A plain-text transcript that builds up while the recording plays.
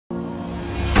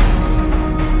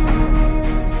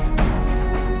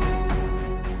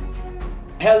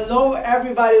Hello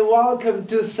everybody, welcome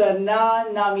to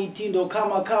Sanaa na Mitindo.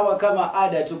 Kama kawa kama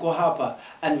ada tuko hapa,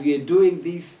 and we are doing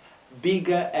this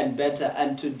bigger and better.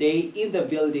 And today in the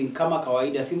building, kama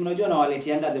kawaida, si mnajua na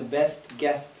waletianga the best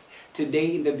guests.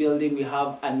 Today in the building we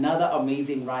have another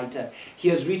amazing writer. He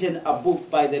has written a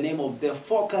book by the name of The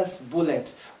Focus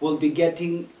Bullet. We'll be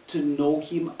getting to know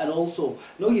him and also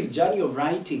know his journey of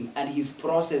writing and his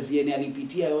process yenye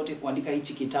alipitia yote kuandika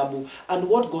hichi kitabu and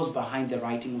what goes behind the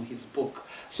writing of his book.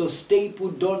 So stay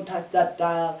put, don't touch that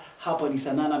dial. Hapa ni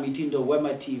Sanaa na Mitindo,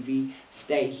 Wema TV.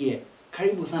 Stay here.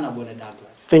 Karibu sana Bwana Douglas.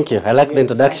 Thank you. I like the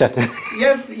introduction.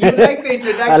 Yes, you like the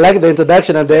introduction. I like the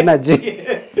introduction and the energy.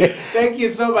 Thank you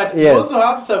so much. Yes. You also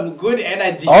have some good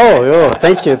energy. Oh,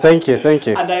 thank you, thank you, thank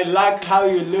you. And I like how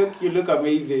you look. You look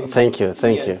amazing. Thank you,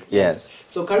 thank you. Yes.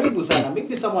 So karibu sana.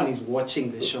 Maybe someone is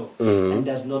watching the show and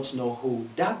does not know who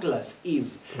Douglas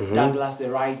is. Douglas the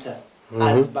writer,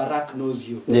 as Barak knows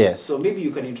you. Yes. So maybe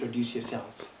you can introduce yourself.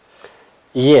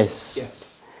 Yes.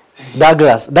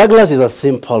 Douglas is a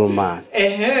simple man.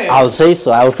 I'll say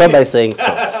so. I'll say by saying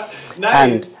so.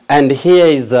 Nice. And here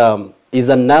is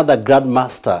another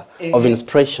grandmaster of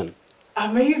inspiration.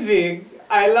 Amazing.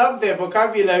 I love the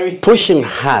vocabulary. Pushing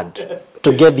hard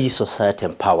to get this society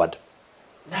empowered.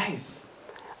 Nice.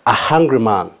 A hungry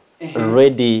man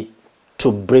ready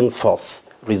to bring forth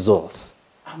results.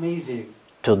 Amazing.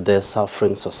 To the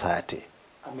suffering society.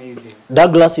 Amazing.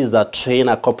 Douglas is a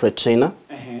trainer, a corporate trainer.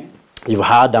 You've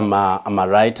heard I'm a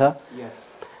writer. Yes.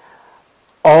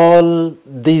 All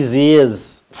these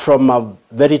years, from a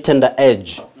very tender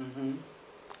age,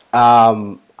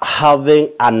 having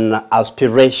an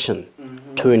aspiration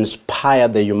to inspire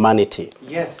the humanity.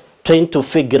 Yes. Trying to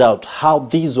figure out how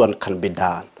this one can be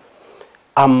done.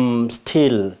 I'm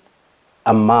still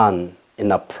a man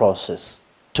in a process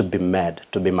to be made,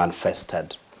 to be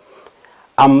manifested.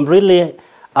 I'm really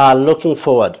looking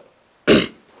forward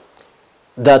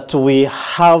that we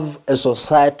have a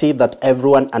society that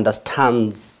everyone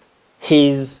understands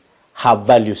her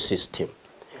value system.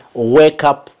 Yes. Wake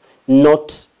up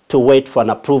not to wait for an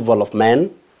approval of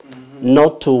men,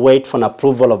 not to wait for an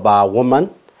approval of a woman,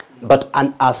 but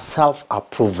a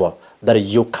self-approval that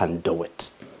you can do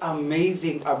it.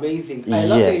 Amazing, amazing. I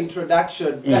love the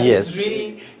introduction. That is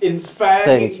really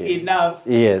inspiring enough.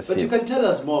 Yes. But you can tell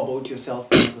us more about yourself,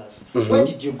 Douglas. Where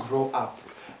did you grow up?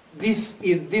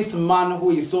 This man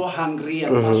who is so hungry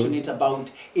and passionate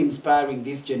about inspiring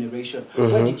this generation.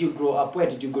 Where did you grow up? Where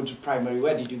did you go to primary?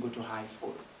 Where did you go to high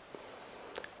school?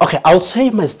 Okay, I'll say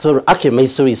my story. Okay, my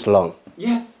story is long.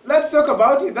 Yes, let's talk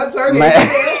about it. That's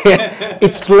okay.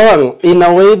 It's long in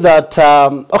a way that,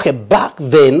 okay, back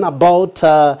then, about,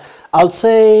 I'll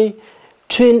say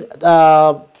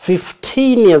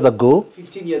 15 years ago.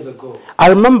 15 years ago. I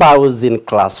remember I was in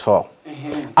class 4.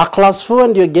 A class 4,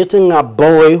 and you're getting a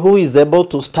boy who is able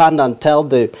to stand and tell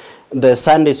the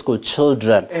Sunday school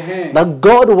children that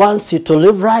God wants you to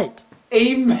live right.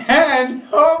 Amen.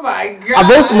 Oh my God. A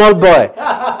very small boy.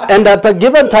 And at a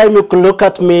given time, you could look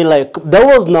at me like there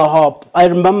was no hope. I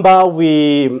remember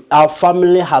our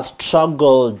family has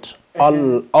struggled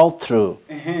all through.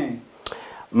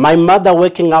 My mother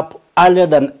waking up earlier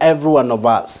than every one of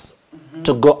us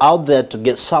to go out there to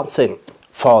get something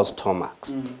for our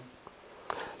stomachs.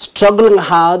 Struggling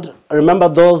hard. I remember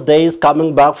those days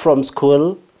coming back from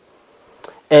school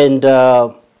and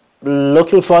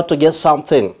looking forward to get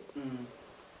something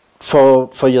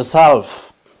for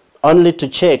yourself, only to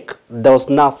check there was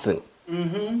nothing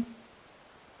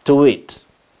to eat.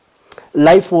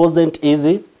 Life wasn't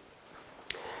easy.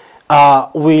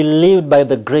 We lived by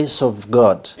the grace of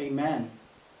God. Amen.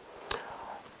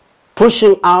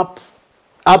 Pushing up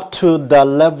to the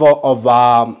level of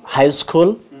high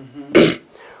school.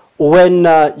 When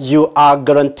you are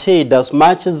guaranteed, as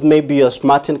much as maybe you're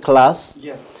smart in class,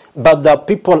 but there are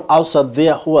people outside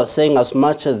there who are saying as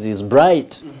much as he's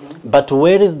bright, but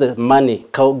where is the money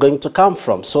going to come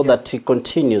from so that he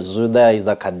continues with his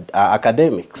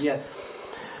academics? Yes.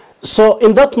 So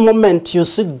in that moment, you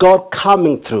see God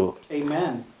coming through.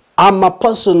 Amen. I'm a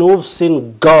person who've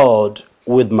seen God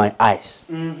with my eyes.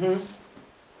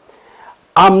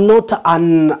 I'm not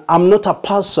a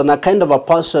person, a kind of a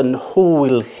person who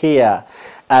will hear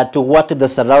to what the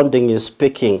surrounding is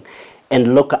speaking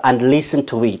and look and listen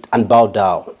to it and bow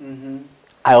down.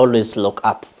 I always look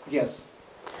up. Yes.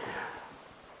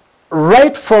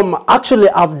 Right from, actually,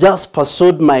 I've just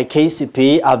pursued my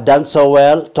KCP. I've done so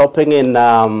well, topping in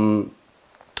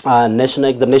national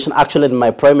examination, actually in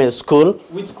my primary school.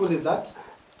 Which school is that?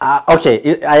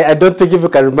 Okay, I don't think if you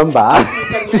can remember.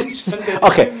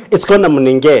 Okay, it's called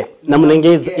Namunenge.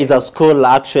 Namunenge is a school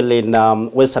actually in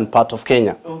western part of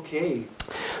Kenya. Okay.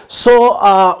 So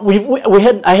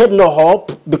I had no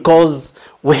hope because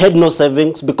we had no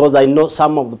savings, because I know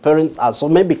some of the parents are so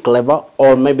maybe clever,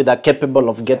 or maybe they're capable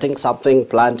of getting something,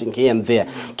 planting here and there,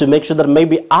 to make sure that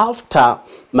maybe after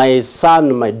my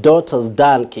son, my daughter's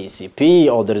done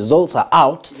KCP or the results are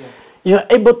out, you're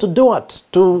able to do it.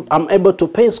 I'm able to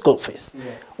pay school fees.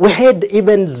 We had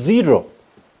even zero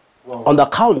on the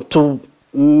account to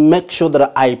make sure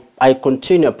that I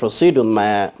continue to proceed with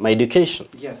my education.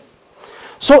 Yes.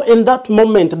 So in that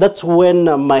moment, that's when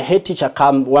my head teacher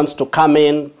wants to come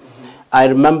in. I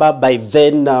remember by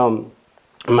then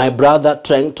my brother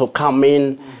trying to come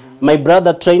in. My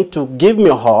brother trying to give me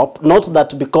hope, not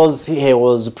that because he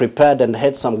was prepared and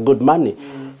had some good money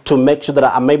to make sure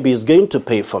that maybe he's going to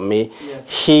pay for me.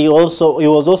 He was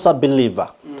also a believer.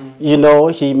 You know,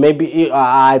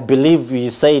 I believe he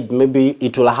said maybe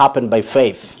it will happen by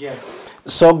faith.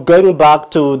 So going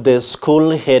back to the school,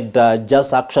 he had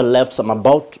just actually left some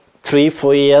about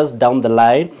 3-4 years down the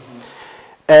line.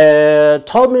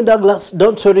 Told me, Douglas,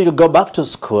 don't worry, you go back to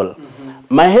school.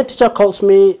 My head teacher calls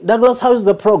me, Douglas, how is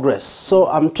the progress? So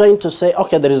I'm trying to say,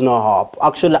 okay, there is no hope.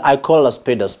 Actually, I call a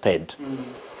spade a spade.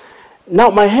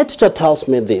 Now, my head teacher tells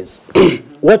me this.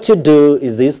 What you do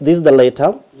is this is the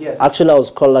letter. Actually, I was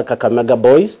called like Kakamega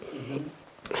Boys.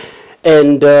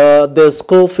 And the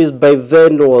school fees by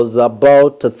then was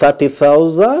about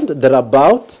 30,000,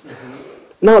 thereabout.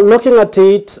 Now, looking at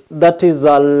it, that is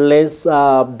less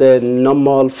than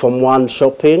normal Form 1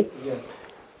 shopping.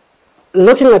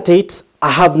 Looking at it,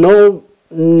 I have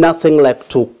nothing like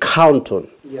to count on.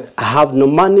 I have no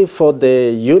money for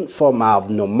the uniform. I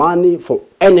have no money for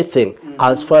anything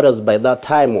as far as by that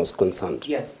time was concerned.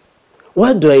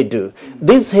 What do I do?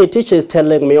 This head teacher is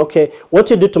telling me, okay,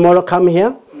 what you do tomorrow, come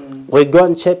here. We go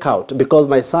and check out, because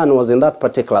my son was in that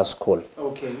particular school.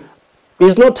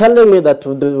 He's not telling me that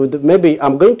maybe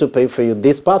I'm going to pay for you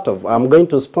this part of, I'm going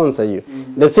to sponsor you.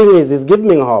 The thing is, he's giving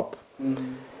me hope.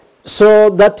 So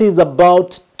that is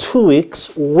about 2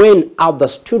 weeks when other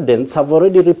students have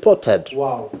already reported.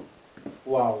 So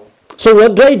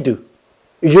what do?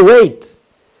 You wait.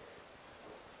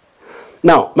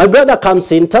 Now, my brother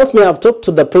comes in, tells me I've talked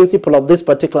to the principal of this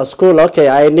particular school. Okay,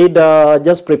 I need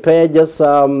just prepare, just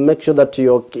make sure that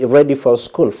you're ready for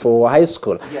school, for high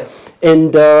school.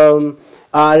 And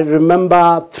I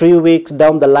remember 3 weeks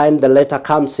down the line, the letter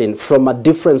comes in from a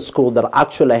different school that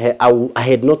actually I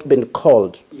had not been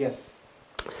called.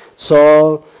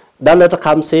 So that letter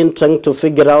comes in, trying to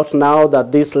figure out now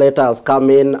that this letter has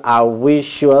come in, are we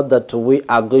sure that we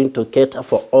are going to cater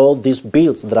for all these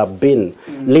bills that have been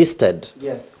listed?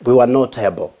 We were not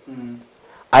able.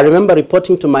 I remember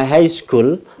reporting to my high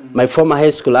school, my former high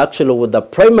school actually, with the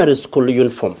primary school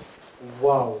uniform.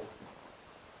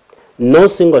 No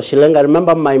single shilling. I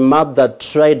remember my mother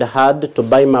tried hard to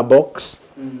buy my box.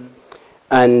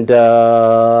 And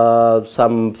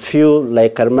some few,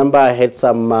 like I remember I had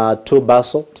some 2 bar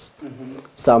soaps,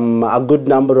 a good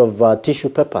number of tissue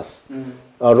papers,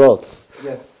 or rolls,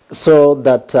 so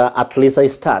that at least I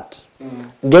start.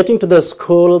 Getting to the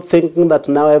school, thinking that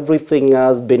now everything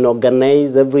has been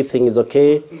organized, everything is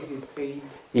okay.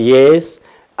 Yes,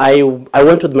 I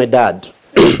went with my dad.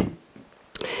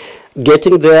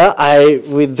 Getting there,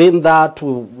 within that,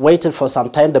 we waited for some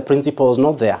time. The principal was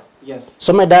not there.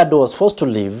 So my dad was forced to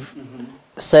leave,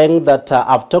 saying that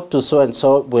I've talked to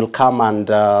so-and-so, will come and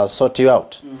sort you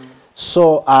out.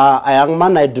 So a young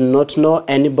man, I do not know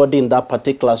anybody in that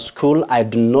particular school. I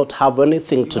do not have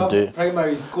anything to do.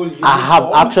 Primary school uniform. I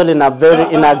have actually in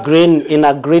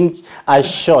a green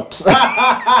short.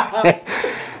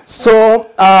 So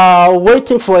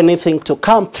waiting for anything to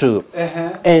come through.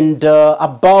 And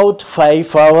about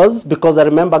 5 hours, because I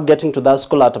remember getting to that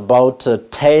school at about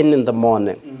 10 in the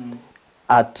morning.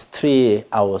 At 3,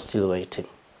 I was still waiting.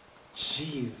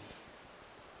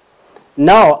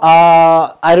 Now,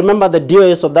 I remember the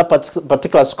DOS of that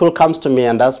particular school comes to me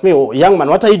and asks me, oh, young man,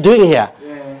 what are you doing here?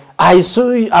 I saw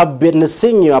you, I've been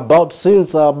seeing you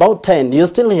since about 10. You're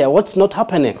still here. What's not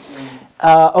happening?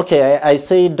 Okay, I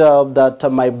said that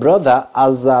my brother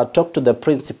has talked to the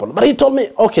principal. But he told me,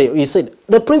 okay, he said,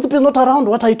 the principal is not around.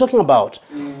 What are you talking about?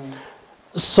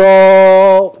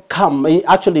 So, come. He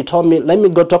actually told me, let me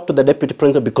go talk to the deputy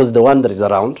principal because the one that is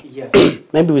around.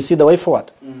 Maybe we see the way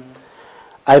forward.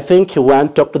 I think he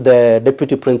went, talked to the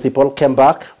deputy principal, came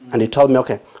back, and he told me,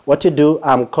 okay, what you do,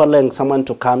 I'm calling someone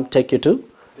to come take you to?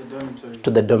 The dormitory.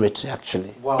 To the dormitory,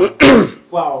 actually.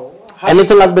 Wow.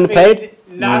 Anything has been paid?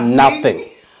 Nothing.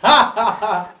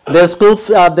 The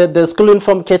school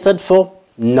uniform catered for?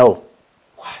 No.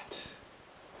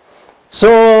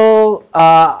 So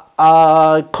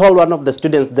I called one of the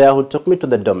students there who took me to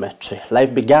the dormitory.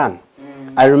 Life began.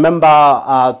 I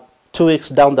remember 2 weeks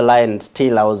down the line,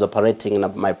 still I was operating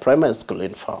in my primary school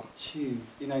uniform. Jeez,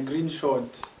 in a green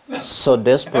short. So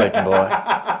desperate, boy.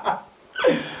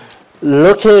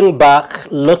 Looking back,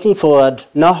 looking forward,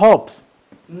 no hope.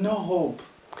 No hope.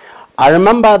 I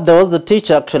remember there was a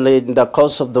teacher actually in the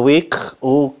course of the week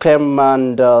who came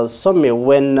and saw me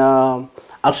when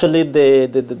actually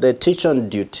the teacher on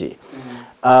duty.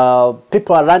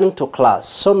 People are running to class,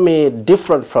 saw me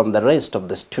different from the rest of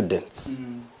the students.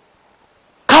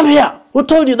 Come here! Who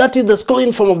told you that is the school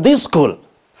uniform of this school?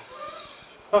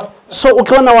 So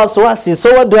ukiona wasiwasi,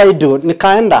 so what do?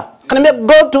 Nikaenda. Can I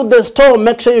go to the store,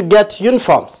 make sure you get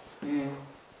uniforms?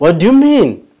 What do you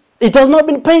mean? It has not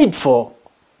been paid for.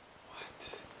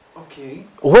 What? Okay.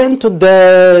 Went to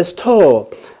the store.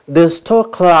 The store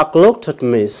clerk looked at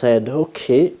me, said,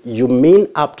 okay, you mean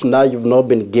up to now you've not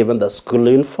been given the school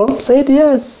uniform? Said,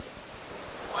 yes.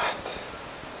 What?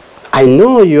 I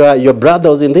know your brother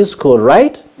was in this school,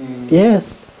 right?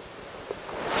 Yes.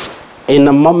 In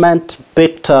a moment,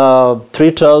 picked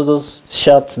 3 trousers,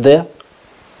 shirts there.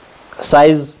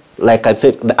 Size, like I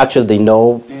think, actually they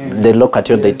know, they look at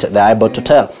you, they're able to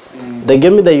tell. They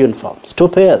gave me the uniforms, 2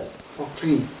 pairs. For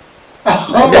free. Oh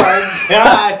my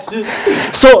God.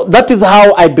 So that is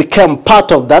how I became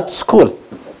part of that school.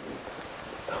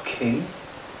 Okay.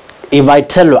 If I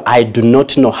tell you, I do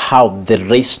not know how the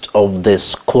rest of the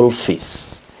school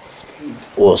fees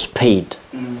was paid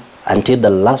until the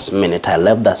last minute I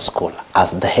left that school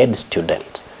as the head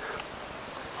student.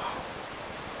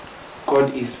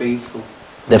 God is faithful.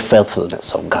 The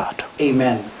faithfulness of God.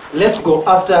 Amen. Let's go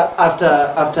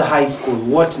after high school.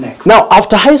 What next? Now,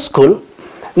 after high school,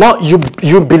 now you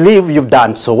believe you've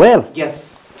done so well. Yes.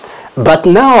 But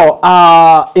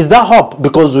now, is there hope?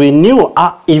 Because we knew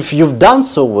if you've done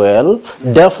so well,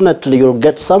 definitely you'll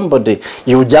get somebody.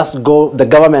 You just go, the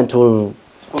government will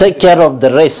take care of the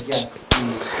rest. Yes.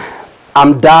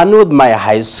 I'm done with my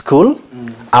high school.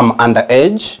 I'm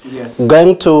underage. Yes.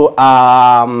 Going to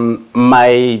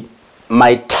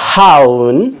my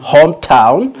town,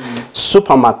 hometown,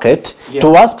 supermarket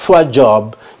to ask for a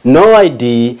job. No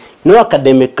ID, no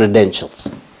academic credentials.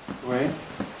 Right.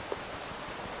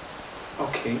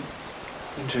 Okay.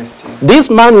 Interesting. This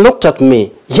man looked at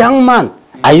me. Young man,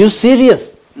 are you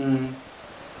serious?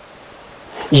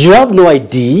 You have no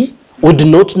ID. We do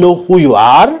not know who you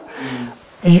are.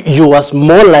 You are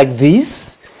small like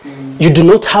this. You do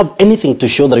not have anything to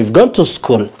show that you've gone to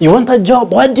school. You want a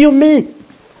job. What do you mean?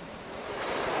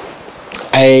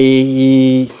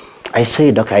 I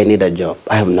said, okay, I need a job.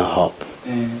 I have no hope.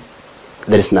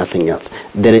 There is nothing else.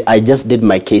 I just did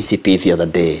my KCP the other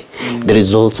day. The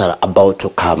results are about to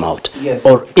come out. Yes.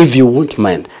 Or if you won't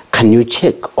mind, can you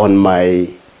check on my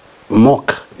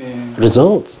mock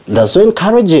results? They're so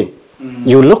encouraging.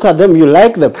 You look at them, you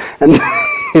like them. And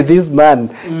this man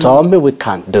told me we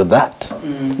can't do that.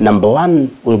 Number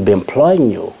one, we'll be employing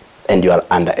you and you are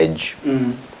underage,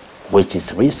 which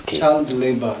is risky. Child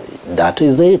labor. That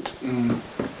is it.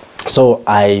 So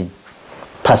I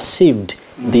perceived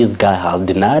this guy has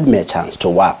denied me a chance to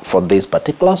work for this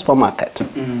particular supermarket.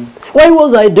 Why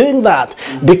was I doing that?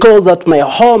 Because at my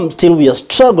home still we are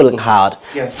struggling hard.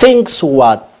 Yes. Things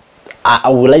were,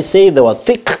 will I say, they were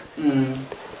thick.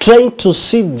 Trying to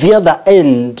see the other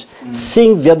end,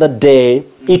 seeing the other day,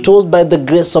 it was by the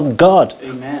grace of God.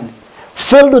 Amen.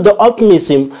 Filled with the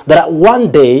optimism that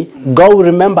one day God will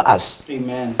remember us.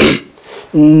 Amen.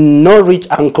 No rich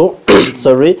uncle,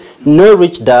 sorry, no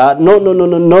rich dad,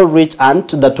 no rich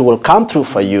aunt that will come through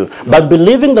for you. But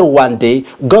believing that one day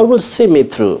God will see me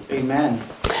through. Amen.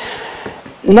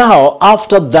 Now,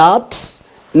 after that,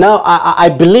 now I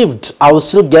believed I would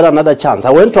still get another chance.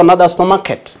 I went to another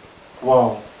supermarket.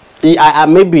 Wow.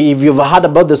 Maybe if you've heard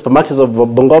about the supermarkets of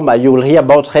Bungoma, you will hear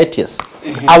about Haitius.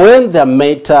 I went there,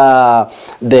 met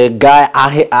the guy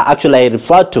I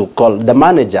referred to, called the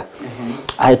manager.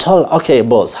 I told, okay,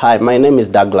 boss, hi, my name is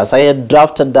Douglas. I had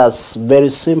drafted this very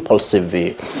simple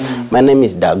CV. My name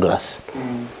is Douglas.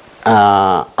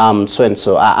 I'm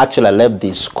so-and-so. I actually left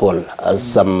this school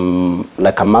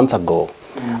like a month ago.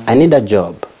 I need a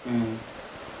job.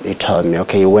 He told me,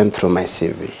 okay, he went through my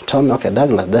CV. He told me, okay,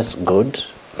 Douglas, that's good.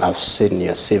 I've seen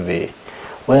your CV.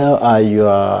 Where are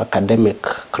your academic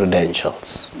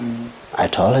credentials? I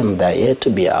told him they're yet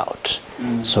to be out.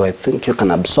 So I think you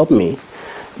can absorb me.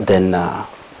 Then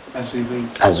as we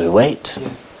wait. As we wait.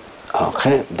 Yes.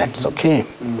 Okay, that's okay.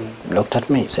 Looked at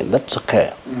me, said, that's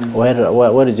okay.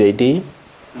 Where is your ID?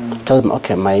 Told him,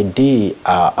 okay, my ID,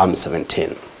 I'm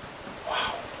 17.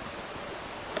 Wow.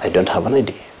 I don't have an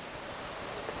ID.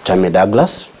 Tell me,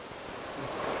 Douglas,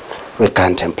 we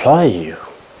can't employ you.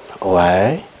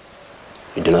 Why?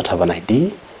 You do not have an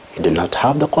ID. You do not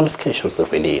have the qualifications that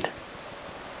we need.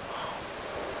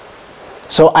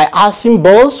 So I asked him,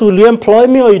 boss, will you employ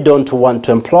me or you don't want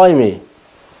to employ me?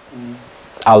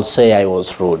 I'll say I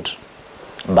was rude,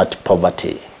 but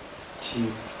poverty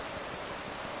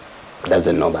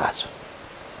doesn't know that.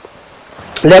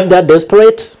 Left that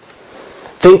desperate,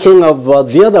 thinking of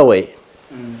the other way.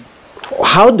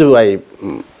 How do I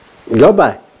go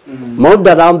by? Moved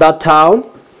around that town.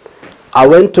 I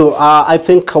went to, I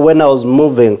think when I was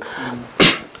moving,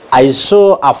 I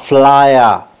saw a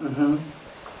flyer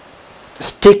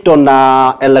sticked on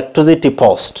an electricity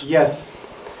post. Yes.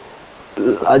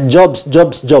 Jobs,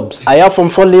 jobs, jobs. I have from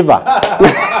for liver.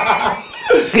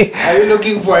 Are you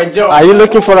looking for a job? Are you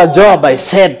looking for a job? I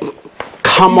said,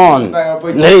 come on,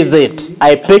 there is it.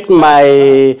 I picked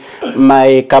my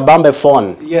Kabambe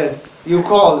phone. Yes, you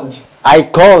called. I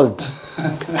called.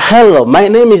 Hello, my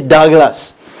name is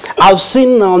Douglas. I've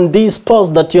seen on these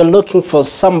posts that you're looking for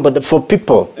somebody, for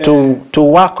people to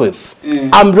work with.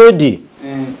 I'm ready.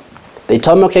 They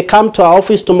told me, okay, come to our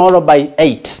office tomorrow by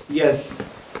 8. Yes.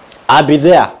 I'll be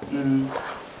there.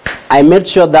 I made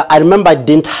sure that, I remember I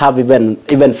didn't have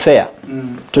even fare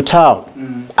to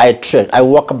town. I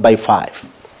woke up by 5.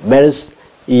 Very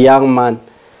young man,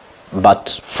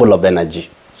 but full of energy.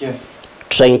 Yes.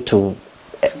 Trying to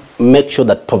make sure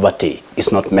that poverty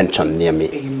is not mentioned near me.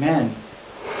 Amen.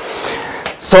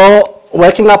 So,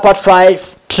 waking up at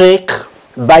 5, trick.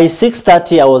 By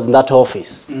 6:30, I was in that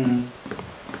office.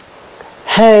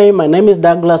 Hey, my name is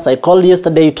Douglas. I called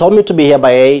yesterday. You told me to be here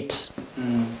by 8.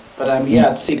 But I'm here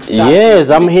at 6:30. Yes,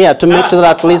 I'm here to make sure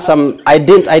that at least I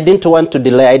didn't want to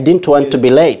delay. I didn't want to be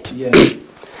late. Yes.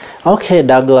 Okay,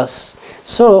 Douglas.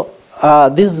 So,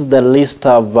 this is the list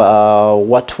of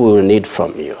what we will need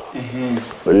from you.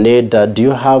 We need, do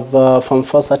you have Form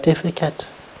 4 certificate?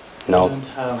 No,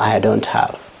 I don't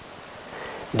have.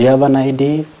 Do you have an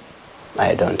ID?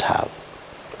 I don't have.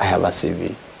 I have a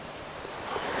CV.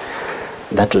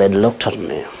 That lady looked at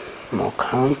me.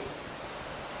 Okay.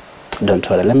 Don't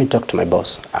worry, let me talk to my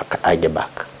boss. I get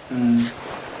back.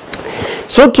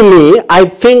 So to me, I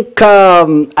think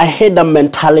I had a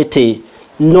mentality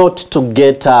not to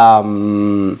get,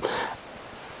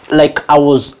 like I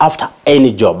was after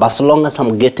any job, as long as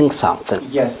I'm getting something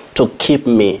to keep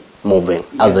me moving.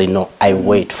 As I know, I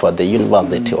wait for the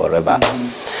university or whatever.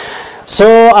 So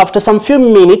after some few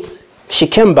minutes, she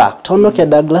came back, told me, okay,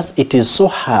 Douglas, it is so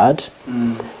hard,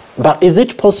 but is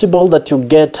it possible that you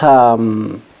get a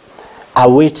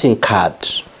waiting card?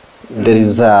 There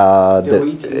is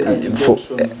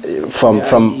from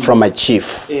my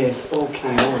chief. Yes, okay,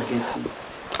 I'll get it.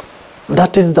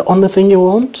 That is the only thing you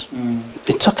want?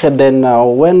 It's okay, then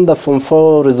when the Form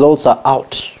 4 results are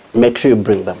out, make sure you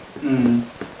bring them.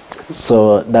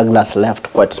 So Douglas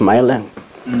left quite smiling.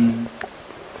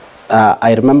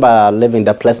 I remember leaving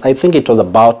the place, I think it was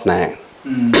about 9.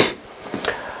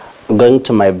 Going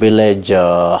to my village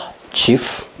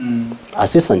chief,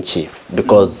 assistant chief,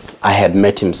 because I had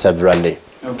met him severally.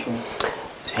 Okay.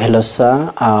 Hello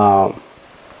sir,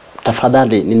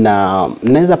 tafadhali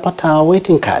ninaweza pata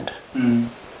waiting card.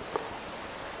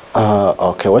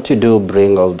 Okay, what you do,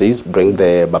 bring all these, bring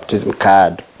the baptism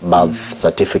card, birth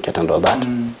certificate and all that.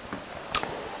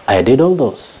 I did all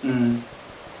those.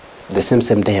 The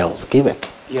same day I was given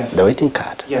the waiting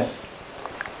card. Yes.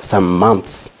 Some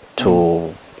months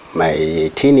to my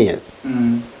 18 years.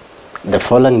 The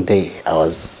following day, I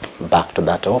was back to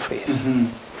that office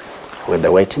with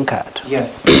the waiting card.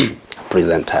 Yes.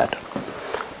 Presented.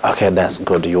 Okay, that's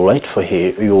good. You wait for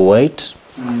here. You wait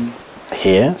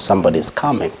here. Somebody's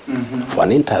coming for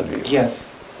an interview. Yes.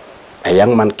 A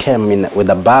young man came in with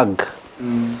a bag.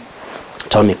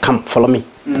 Told me, come, follow me.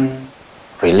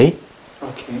 Really?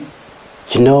 Okay.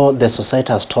 You know, the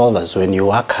society has told us when you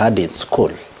work hard in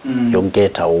school, you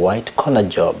get a white-collar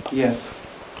job. Yes.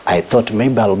 I thought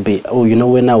maybe I'll be, you know,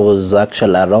 when I was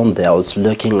actually around there, I was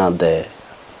looking at the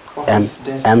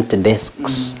empty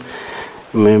desks.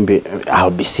 Maybe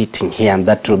I'll be sitting here and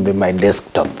that will be my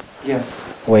desktop. Yes.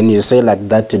 When you say like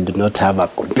that, you do not have a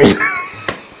computer.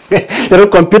 You're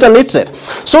not computer literate.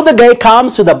 So the guy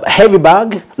comes with a heavy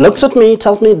bag, looks at me,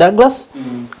 tells me, Douglas,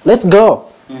 let's go.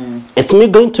 It's me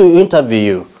going to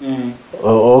interview you.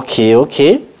 Oh, okay.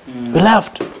 We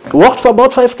left. Walked for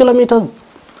about 5 kilometers.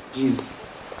 Jeez.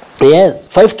 Yes,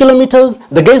 5 kilometers.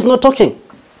 The guy is not talking.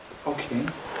 Okay.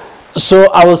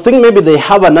 So I was thinking maybe they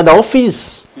have another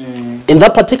office in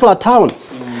that particular town.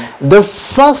 The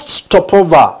first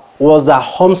stopover was a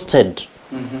homestead.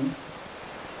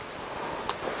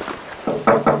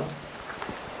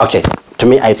 Okay, to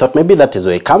me, I thought maybe that is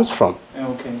where it comes from.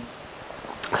 Okay.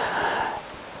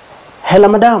 Hello,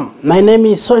 madam. My name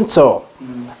is so-and-so.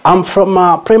 I'm from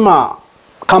Prima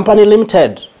Company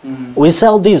Limited. We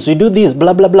sell this, we do this,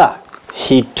 blah, blah, blah.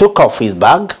 He took off his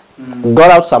bag, got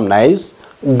out some knives,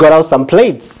 got out some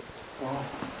plates. Wow.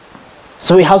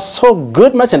 So we have so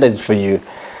good merchandise for you.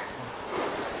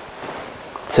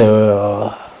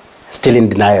 So, still in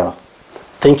denial.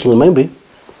 Thinking maybe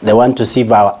they want to see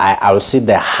if I'll see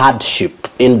the hardship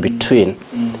in between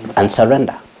and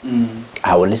surrender.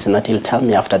 I will listen until you tell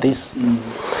me after this.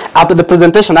 After the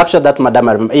presentation, actually, that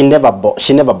madam,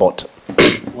 she never bought.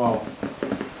 Wow.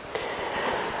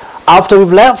 After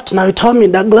we've left, now he told me,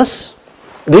 Douglas,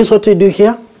 this is what we do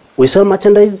here. We sell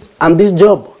merchandise and this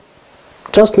job.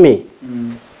 Trust me,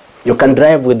 you can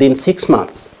drive within 6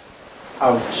 months.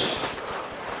 Ouch.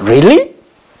 Really?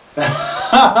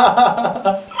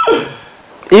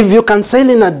 If you can sell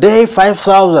in a day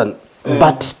 5,000,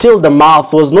 but still the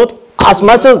math was not as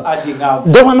much as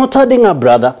they were not adding up,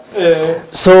 brother.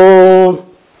 So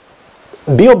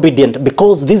be obedient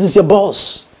because this is your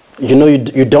boss. You know,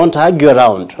 you don't argue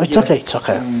around. It's okay, it's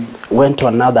okay. Went to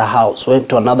another house, went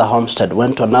to another homestead,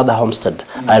 went to another homestead.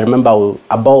 I remember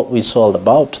we sold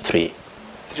about three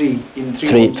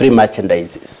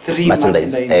merchandises. Three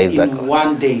merchandise exactly. In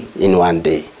one day. In one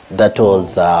day. That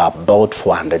was about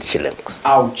 400 shillings.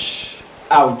 Ouch.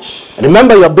 Ouch.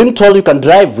 Remember, you have been told you can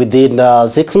drive within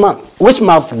 6 months. Which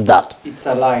month is that? It's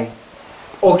a lie.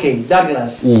 Okay,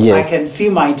 Douglas, yes. I can see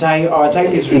our time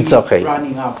is really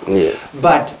running up. Yes.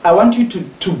 But I want you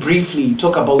to briefly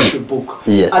talk about your book.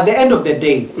 Yes. At the end of the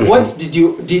day, what did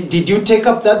you take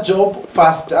up that job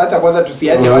first?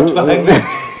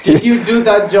 Did you do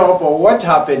that job or what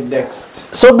happened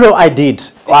next? So, bro, I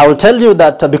did. I will tell you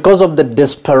that because of the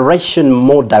desperation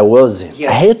mode I was in,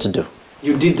 I had to do.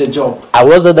 You did the job. I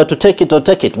was either to take it or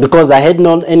take it because I had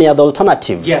no any other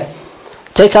alternative. Yes.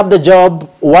 Take up the job,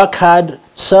 work hard,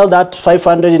 sell that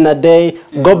 500 in a day,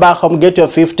 go back home, get your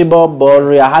 50 bob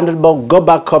or your 100 bob, go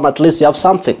back home, at least you have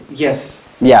something. Yes.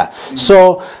 Yeah.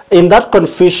 So in that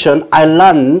confusion,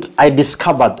 I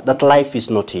discovered that life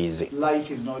is not easy. Life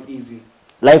is not easy.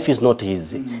 Life is not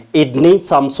easy. It needs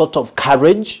some sort of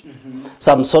courage,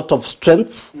 some sort of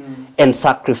strength and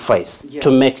sacrifice to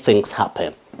make things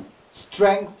happen.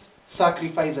 Strength,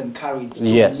 sacrifice and courage to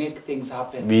make things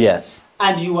happen. Yes.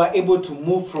 And you were able to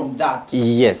move from that.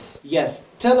 Yes. Yes.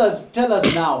 Tell us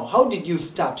now, how did you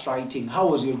start writing? How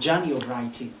was your journey of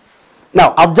writing?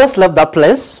 Now, I've just left that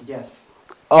place. Yes.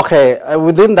 Okay,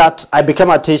 within that, I became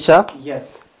a teacher.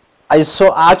 Yes. I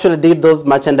actually did those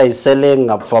merchandise selling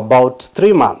for about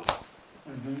 3 months.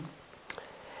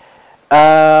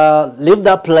 Leave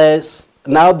that place.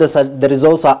 Now the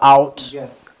results are out.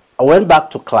 Yes. I went back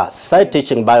to class, started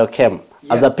teaching biochem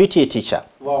as a PTA teacher.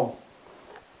 Wow.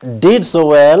 Did so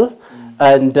well,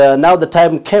 and now the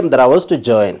time came that I was to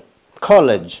join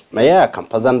college, my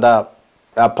campus, and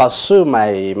pursue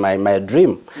my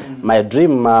dream, my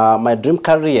dream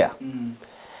career.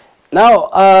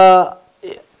 Now,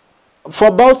 for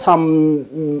about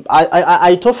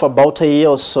I taught for about a year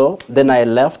or so. Then I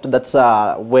left. That's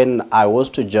when I was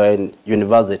to join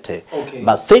university. Okay.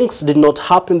 But things did not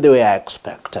happen the way I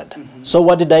expected. So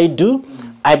what did I do?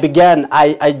 I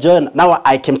joined. Now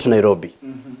I came to Nairobi.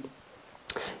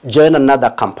 Joined another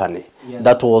company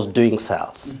that was doing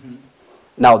sales.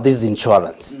 Now this is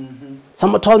insurance.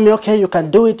 Someone told me, okay, you can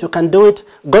do it, you can do it.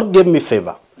 God gave me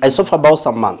favor. I saw for about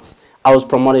some months. I was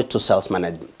promoted to sales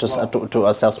management, to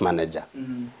a sales manager.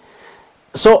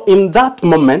 So in that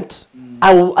moment,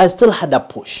 I still had a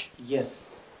push. Yes.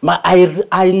 But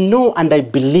I know and I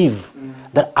believe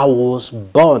that I was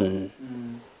born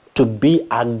to be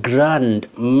a grand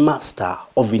master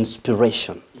of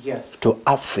inspiration to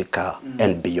Africa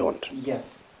and beyond. Yes.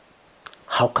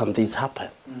 How can this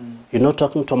happen? You're not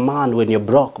talking to a man when you're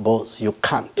broke, boss. You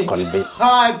can't convince. It's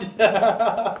hard.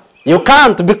 You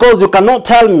can't, because you cannot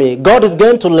tell me God is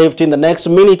going to lift in the next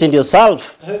minute in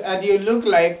yourself. And you look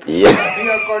like you're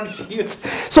confused.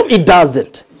 So it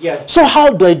doesn't. Yes. So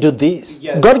how do I do this?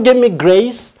 Yes. God gave me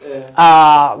grace.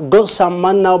 Got some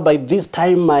man now. By this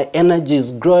time, my energy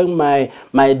is growing.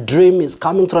 My dream is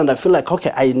coming through. And I feel like,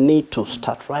 okay, I need to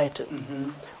start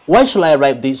writing. Why should I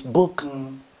write this book?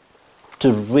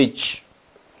 To reach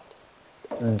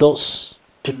those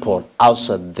people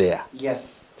outside there. Yes.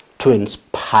 To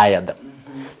inspire them,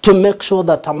 to make sure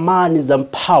that a man is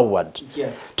empowered,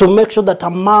 yes. To make sure that a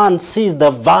man sees the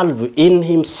value in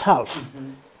himself,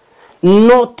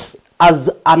 not as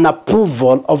an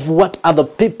approval of what other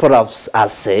people are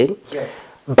saying, yes.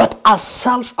 But a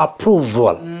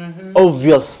self-approval of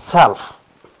yourself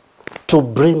to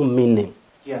bring meaning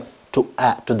yes. to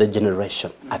the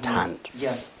generation at hand.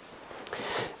 Yes.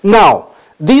 Now,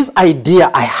 this idea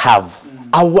I have,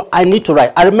 I need to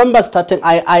write. I remember starting,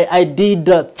 I did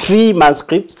 3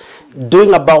 manuscripts,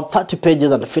 doing about 30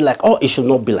 pages, and I feel like, oh, it should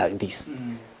not be like this.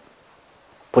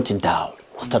 Put it down,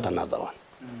 start another one.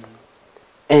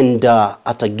 And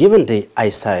at a given day,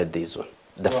 I started this one,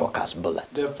 The Focus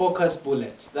Bullet. The Focus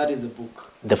Bullet, that is a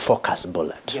book. The Focus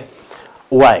Bullet. Yes.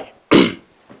 Why?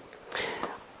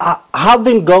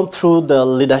 Having gone through the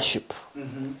leadership,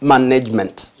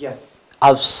 management, yes,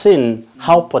 I've seen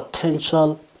how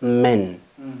potential men,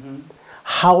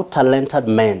 how talented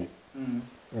men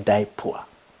die poor.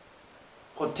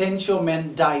 Potential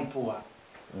men die poor.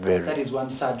 Very. That is one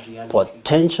sad reality.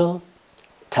 Potential,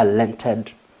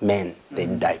 talented men, they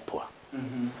die poor.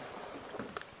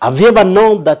 Have you ever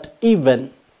known that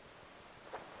even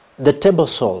the table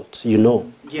salt, you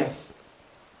know, yes,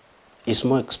 is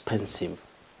more expensive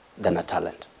than a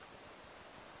talent?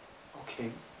 Okay.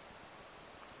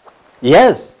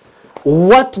 Yes.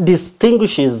 What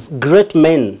distinguishes great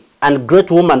men and great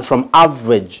women from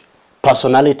average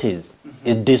personalities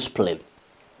is discipline.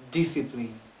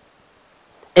 Discipline.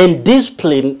 And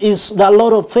discipline is a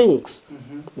lot of things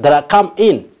that are come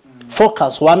in.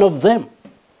 Focus, one of them.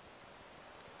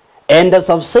 And as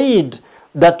I've said,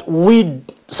 that we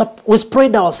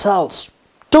spread ourselves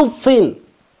too thin,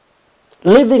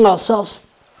 leaving ourselves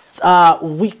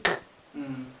weak,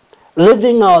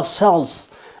 leaving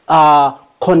ourselves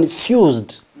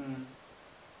confused,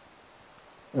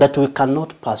 that we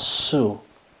cannot pursue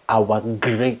our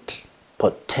great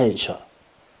potential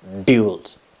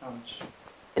built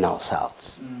in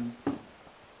ourselves.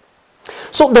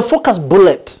 So the focus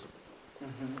bullet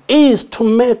is to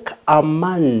make a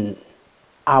man,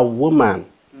 a woman,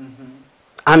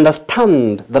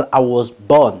 understand that I was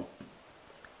born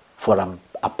for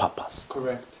a purpose.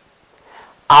 Correct.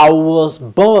 I was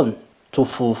born to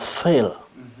fulfill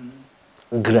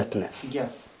greatness.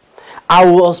 Yes. I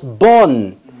was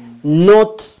born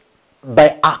not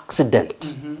by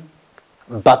accident,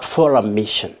 but for a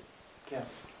mission.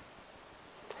 Yes.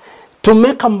 To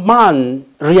make a man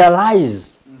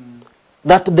realize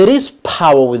that there is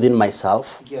power within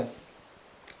myself, yes,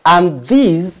 and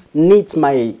this needs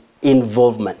my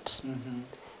involvement,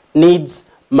 needs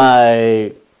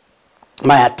my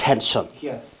attention,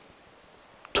 yes,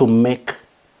 to make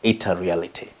it a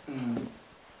reality.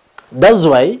 That's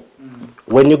why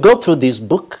when you go through this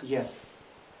book, yes,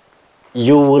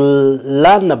 you will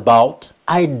learn about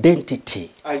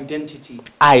identity. Identity.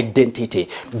 Identity.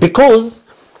 Because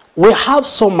we have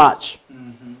so much.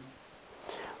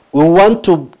 We want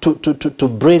to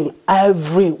bring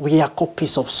we are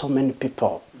copies of so many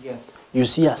people. Yes. You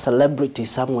see a celebrity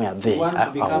somewhere there.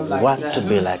 I want to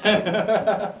be like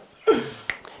you.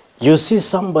 You see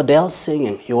somebody else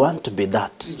singing. You want to be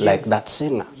that, yes, like that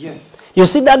singer. Yes. You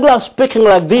see Douglas speaking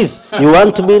like this. You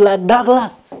want to be like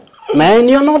Douglas. Man,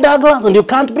 you're not Douglas and you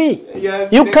can't be.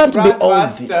 Yes, you can't be all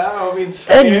this.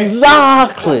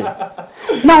 Exactly.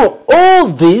 Now, all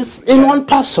this in one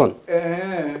person.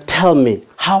 Tell me,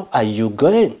 how are you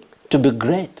going to be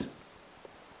great?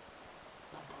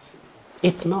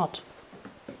 It's not.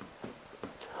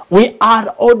 We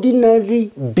are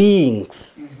ordinary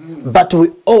beings, but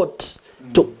we ought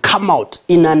to come out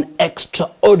in an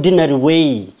extraordinary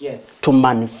way, yes, to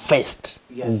manifest,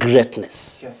 yes,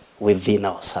 greatness, yes, within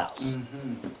ourselves.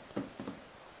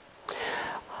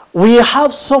 We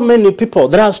have so many people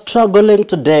that are struggling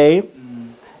today.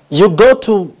 You go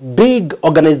to big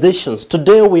organizations.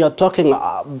 Today we are talking,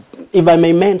 if I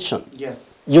may mention,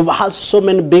 yes, you've had so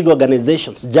many big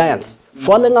organizations, giants,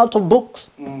 falling out of books.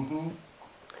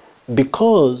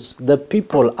 Because the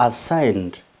people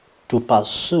assigned to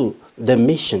pursue the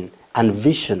mission and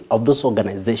vision of those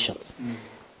organizations,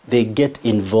 they get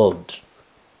involved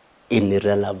in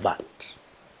irrelevant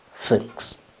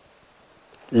things,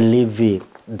 leaving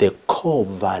the core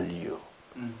value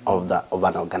of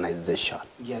an organization,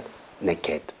 yes,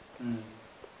 naked.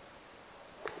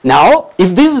 Now,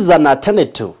 if this is an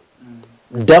alternative,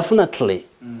 definitely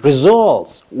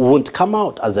results won't come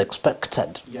out as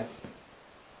expected. yes.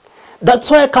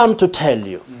 That's why I come to tell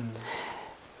you,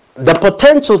 the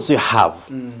potentials you have,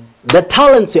 the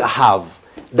talents you have,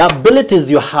 the abilities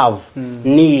you have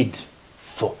need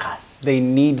focus. They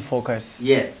need focus.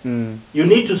 Yes. You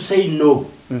need to say no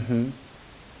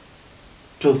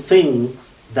to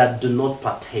things that do not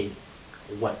pertain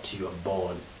what you are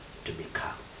born to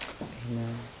become.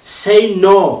 Amen. Say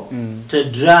no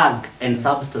to drug and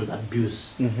substance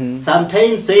abuse.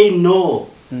 Sometimes say no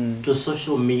to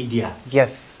social media.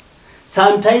 Yes.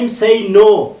 Sometimes say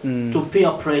no to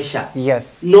peer pressure.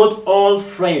 Yes. Not all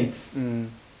friends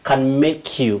can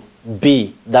make you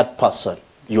be that person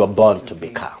you are born to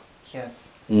become. Yes.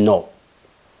 No.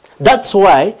 That's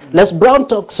why Les Brown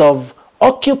talks of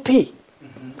OQP.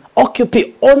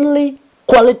 OQP, only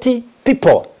quality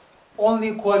people.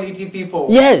 Only quality people.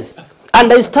 Yes.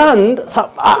 Understand, so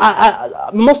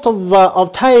most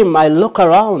of time I look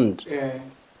around. Yeah.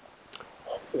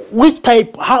 Which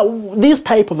type, this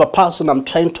type of a person I'm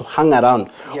trying to hang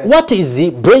around. Yes. What is he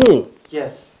bringing?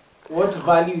 Yes. What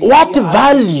value? What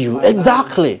value?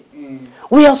 Exactly.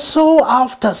 We are so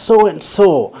after so and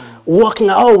so, walking,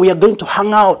 oh, we are going to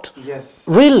hang out. Yes.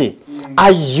 Really?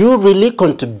 Are you really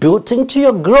contributing to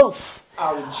your growth?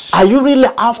 Ouch. Are you really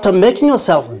after making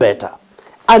yourself better?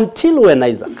 Until when,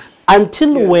 Isaac?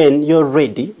 Until when you're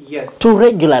ready to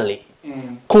regularly,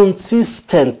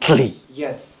 consistently,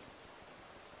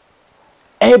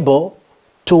 able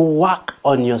to work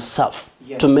on yourself,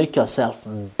 to make yourself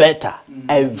better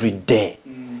every day,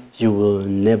 you will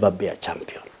never be a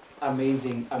champion.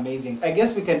 Amazing, amazing. I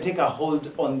guess we can take a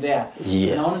hold on there.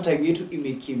 Yes. Naona time yetu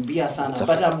imekimbia sana,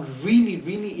 but I'm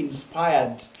really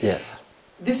inspired. Yes.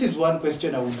 This is one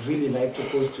question I would really like to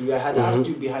pose to you. I had asked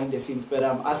you behind the scenes, but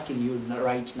I'm asking you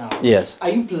right now. Yes. Are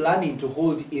you planning to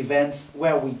hold events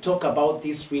where we talk about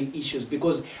these real issues?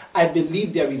 Because I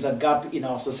believe there is a gap in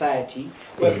our society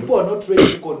where people are not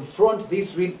ready to confront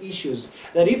these real issues.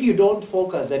 That if you don't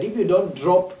focus, that if you don't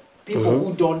drop people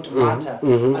who don't matter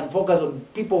and focus on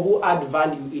people who add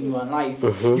value in your life,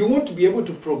 you won't be able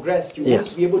to progress, you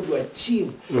won't be able to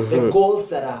achieve the goals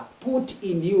that are put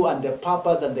in you and the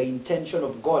purpose and the intention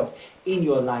of God in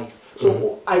your life.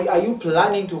 So are you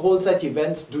planning to hold such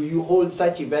events? Do you hold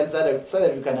such events so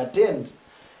that you can attend?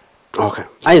 Okay.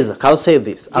 Isaac, I'll say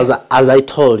this. As I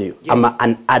told you, I'm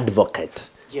an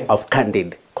advocate of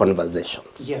candid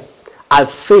conversations. Yes. I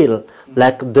feel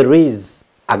like there is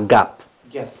a gap.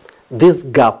 Yes. This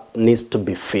gap needs to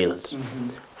be filled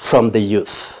from the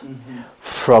youth,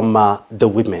 from the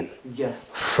women,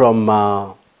 from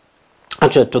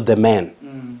actually to the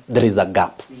men. There is a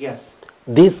gap. Yes.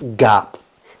 This gap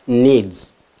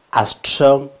needs a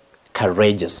strong,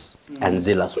 courageous, and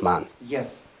zealous man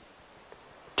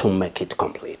to make it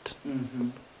complete.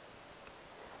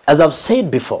 As I've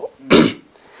said before,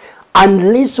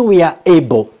 unless we are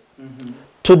able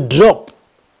to drop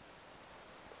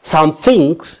some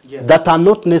things that are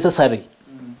not necessary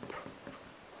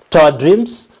to our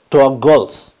dreams, to our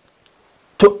goals,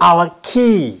 to our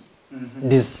key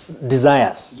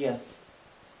desires. Yes.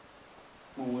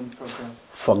 We won't progress.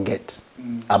 Forget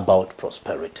about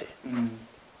prosperity.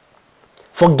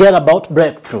 Forget about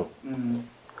breakthrough.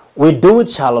 We do it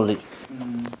shallowly.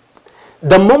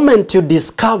 The moment you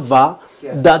discover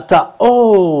that,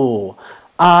 oh,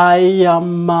 I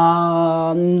am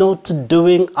not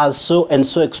doing as so and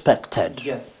so expected.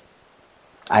 Yes.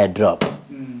 I drop.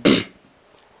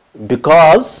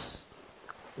 Because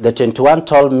the 21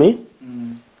 told me,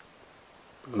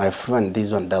 my friend,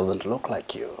 this one doesn't look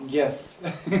like you. Yes.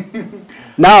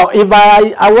 Now, if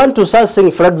I want to start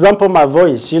singing, for example, my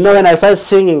voice, you know, when I start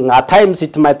singing, at times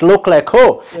it might look like,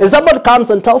 oh, if somebody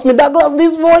comes and tells me, Douglas,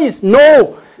 this voice,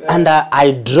 no. And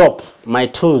I drop my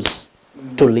tools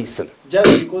to listen.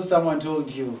 Just because someone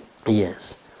told you.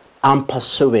 Yes. I'm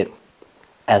pursuing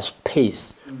a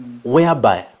space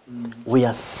whereby we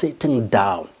are sitting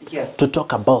down to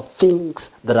talk about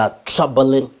things that are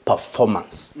troubling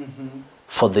performance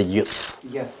for the youth,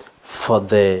 for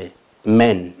the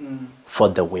men, for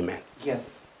the women. Yes.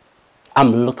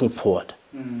 I'm looking forward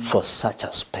for such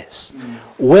a space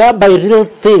whereby real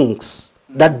things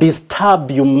that disturb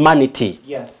humanity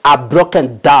are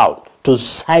broken down to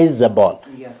sizable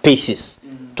pieces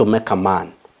to make a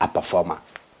man a performer.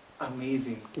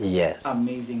 Amazing. Yes.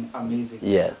 Amazing, amazing.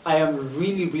 Yes. I am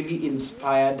really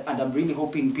inspired, and I'm really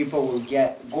hoping people will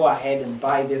go ahead and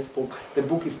buy this book. The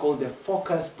book is called The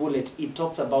Focus Bullet. It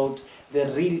talks about the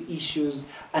real issues,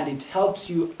 and it helps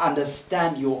you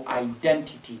understand your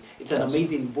identity. It's an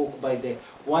amazing book by the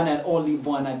one and only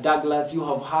Bwana Douglas. You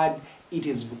have heard it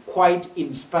is quite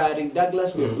inspiring.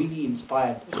 Douglas, we are really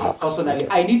inspired. Personally,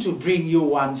 I need to bring you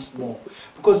once more,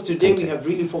 because today we have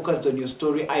really focused on your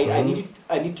story. I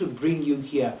need to bring you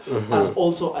here as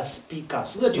also a speaker,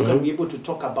 so that you can be able to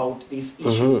talk about these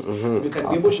issues. You can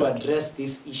be able to address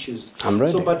these issues. I'm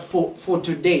ready. So, but for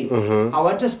today, I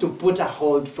want us to put a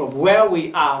hold from where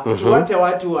we are. Tuwache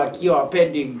watu wakiwa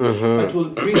pending, but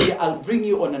I'll bring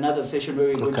you on another session where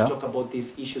we're going to talk about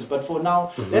these issues. But for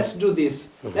now, let's do this.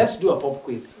 Let's do a pop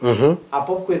quiz. A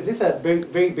pop quiz. These are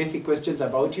very basic questions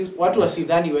about you. Watu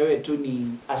wasidhani wewe tu ni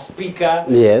a speaker,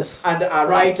 and a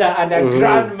writer, and a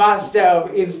grandmaster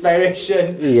of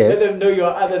inspiration. Let them know your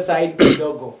other side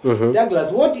logo.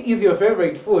 Douglas, what is your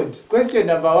favorite food? Question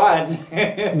number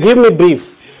 1. Give me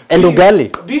beef. And ugali.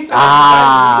 Beef and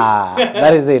ugali.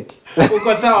 That is it.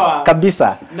 Uko sawa?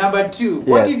 Kabisa. Number 2,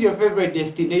 what is your favorite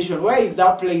destination? Where is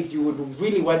that place you would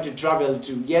really want to travel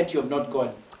to, yet you have not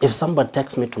gone? If somebody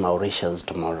takes me to Mauritius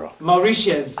tomorrow.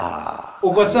 Mauritius?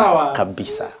 Uko sawa?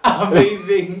 Kabisa.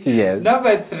 Amazing. Yes.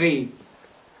 Number 3,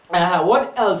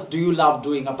 what else do you love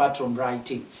doing apart from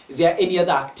writing? Is there any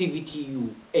other activity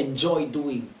you enjoy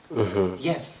doing?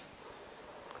 Yes.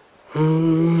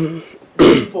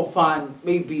 For fun,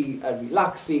 maybe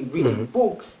relaxing, reading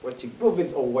books, watching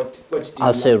movies, or what do you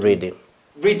I'll say reading.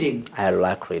 Reading? I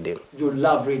like reading. You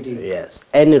love reading? Yes.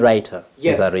 Any writer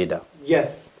is a reader.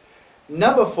 Yes.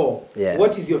 Number 4, yes.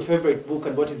 What is your favorite book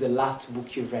and what is the last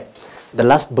book you read? The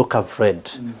last book I've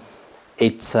read,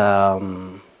 it's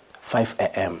 5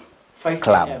 a.m. 5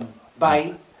 Club. a.m.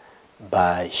 By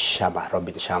Robin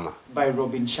Sharma. By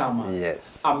Robin Sharma.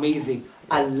 Yes. Amazing.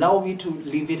 Allow me to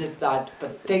leave it at that,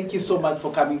 but thank you so much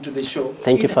for coming to the show.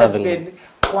 Thank you for having me. It's been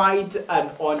quite an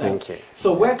honor. Thank you.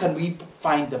 So where can we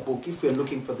find the book? If we're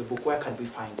looking for the book, where can we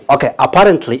find it? Okay,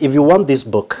 apparently, if you want this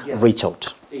book, reach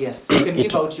out. Yes, you can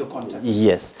give out your contact.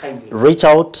 Yes. Kindly. Reach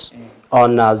out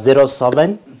on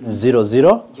 0700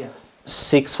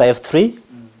 653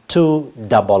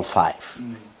 255.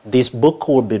 This book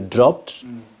will be dropped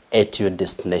at your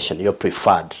destination, your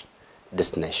preferred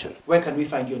destination. Where can we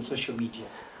find you on social media?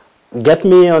 Get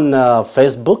me on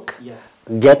Facebook. Yes.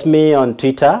 Get me on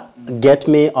Twitter. Get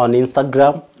me on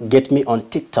Instagram. Get me on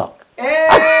TikTok.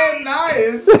 Hey,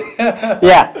 nice.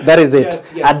 Yeah, that is it. Yes,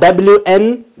 yes. At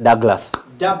WN Douglas.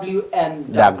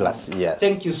 WN Douglas, yes.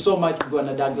 Thank you so much,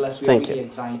 Bwana Douglas. We're really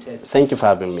excited. Thank you for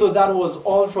having me. So that was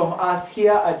all from us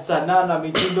here at Sanaa na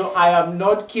Mitindo. I am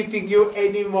not keeping you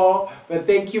anymore, but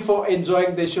thank you for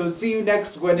enjoying the show. See you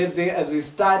next Wednesday as we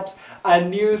start a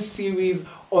new series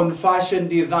on fashion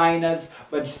designers.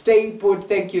 But stay put.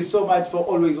 Thank you so much for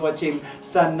always watching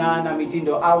Sanaa na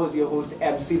Mitindo. I was your host,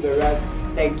 MC Barak.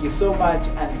 Thank you so much,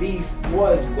 and this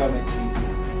was Wema Tv.